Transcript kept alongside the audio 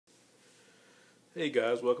Hey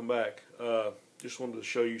guys, welcome back. Just wanted to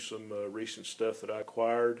show you some recent stuff that I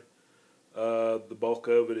acquired. The bulk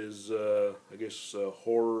of it is, I guess,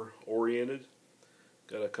 horror oriented.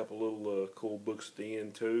 Got a couple little cool books at the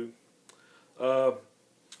end too. Uh,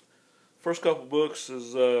 First couple books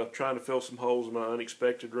is trying to fill some holes in my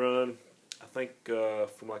unexpected run. I think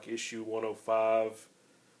from like issue 105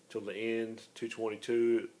 till the end,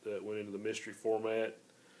 222, that went into the mystery format.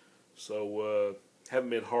 So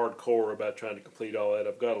haven't been hardcore about trying to complete all that.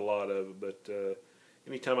 I've got a lot of it, but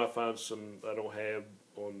anytime I find some I don't have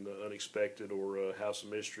on Unexpected or House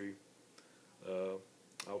of Mystery, uh,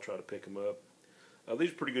 I'll try to pick them up.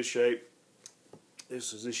 These are pretty good shape.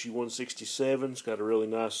 This is issue 167. It's got a really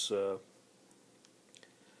nice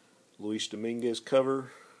Luis Dominguez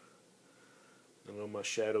cover. I know my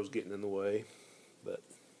shadow's getting in the way, but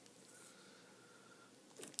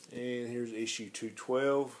and here's issue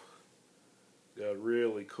 212. Got a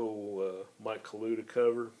really cool Mike Kaluta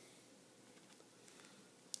cover.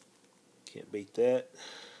 Can't beat that.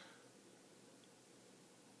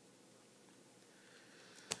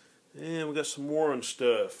 And we got some Warren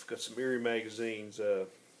stuff. Got some Eerie magazines.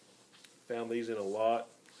 Found these in a lot.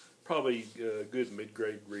 Probably good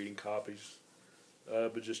mid-grade reading copies.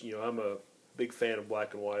 But just, I'm a big fan of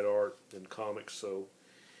black and white art and comics, so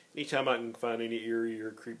anytime I can find any eerie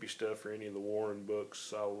or creepy stuff or any of the Warren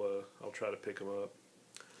books, I'll try to pick them up.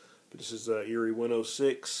 But this is Eerie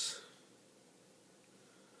 106.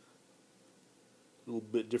 A little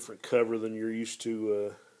bit different cover than you're used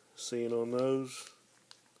to seeing on those.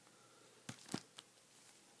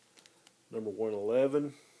 Number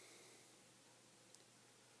 111.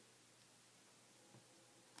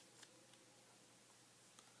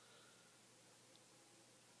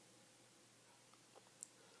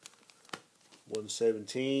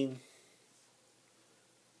 $117.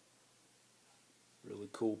 Really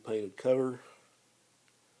cool painted cover.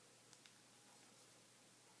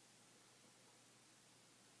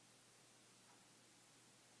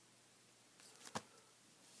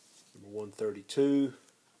 Number 132.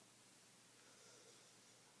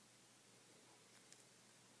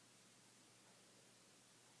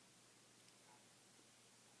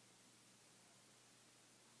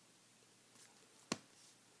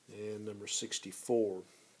 And number 64.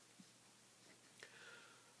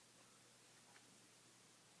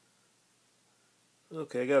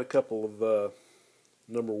 Okay, I got a couple of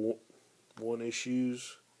number one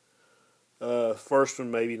issues. First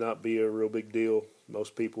one maybe not be a real big deal,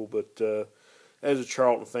 most people, but as a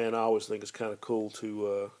Charlton fan, I always think it's kind of cool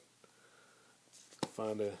to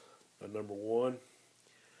find a number one.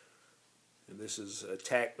 And this is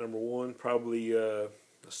Attack number one, probably a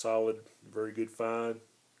solid, very good find.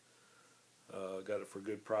 Got it for a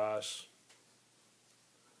good price.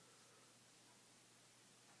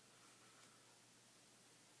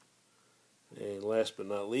 And last but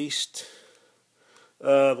not least,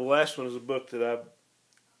 the last one is a book that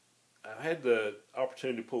I've had the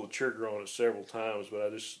opportunity to pull the trigger on it several times, but I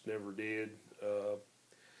just never did.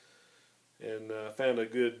 And found a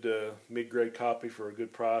good mid-grade copy for a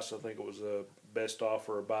good price. I think it was a best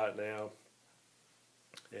offer or buy it now.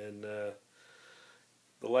 And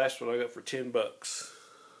the last one I got for $10.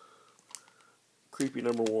 Creepy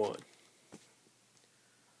number one.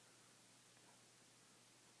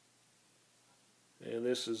 And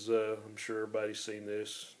this is, I'm sure everybody's seen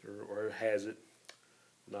this or has it.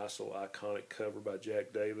 Nice little iconic cover by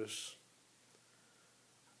Jack Davis.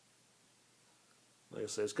 Like I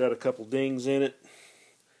said, it's got a couple dings in it.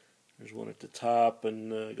 There's one at the top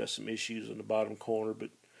and got some issues in the bottom corner,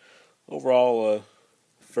 but overall a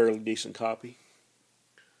fairly decent copy.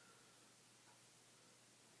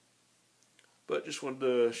 But just wanted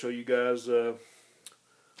to show you guys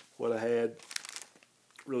what I had.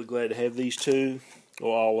 Really glad to have these two,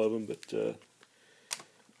 or all of them, but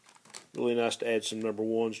really nice to add some number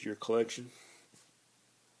ones to your collection.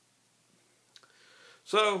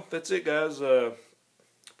 So that's it, guys.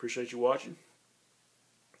 Appreciate you watching,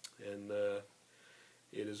 and it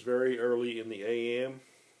is very early in the AM.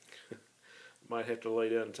 Might have to lay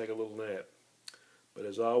down and take a little nap, but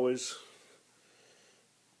as always,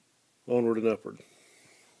 onward and upward.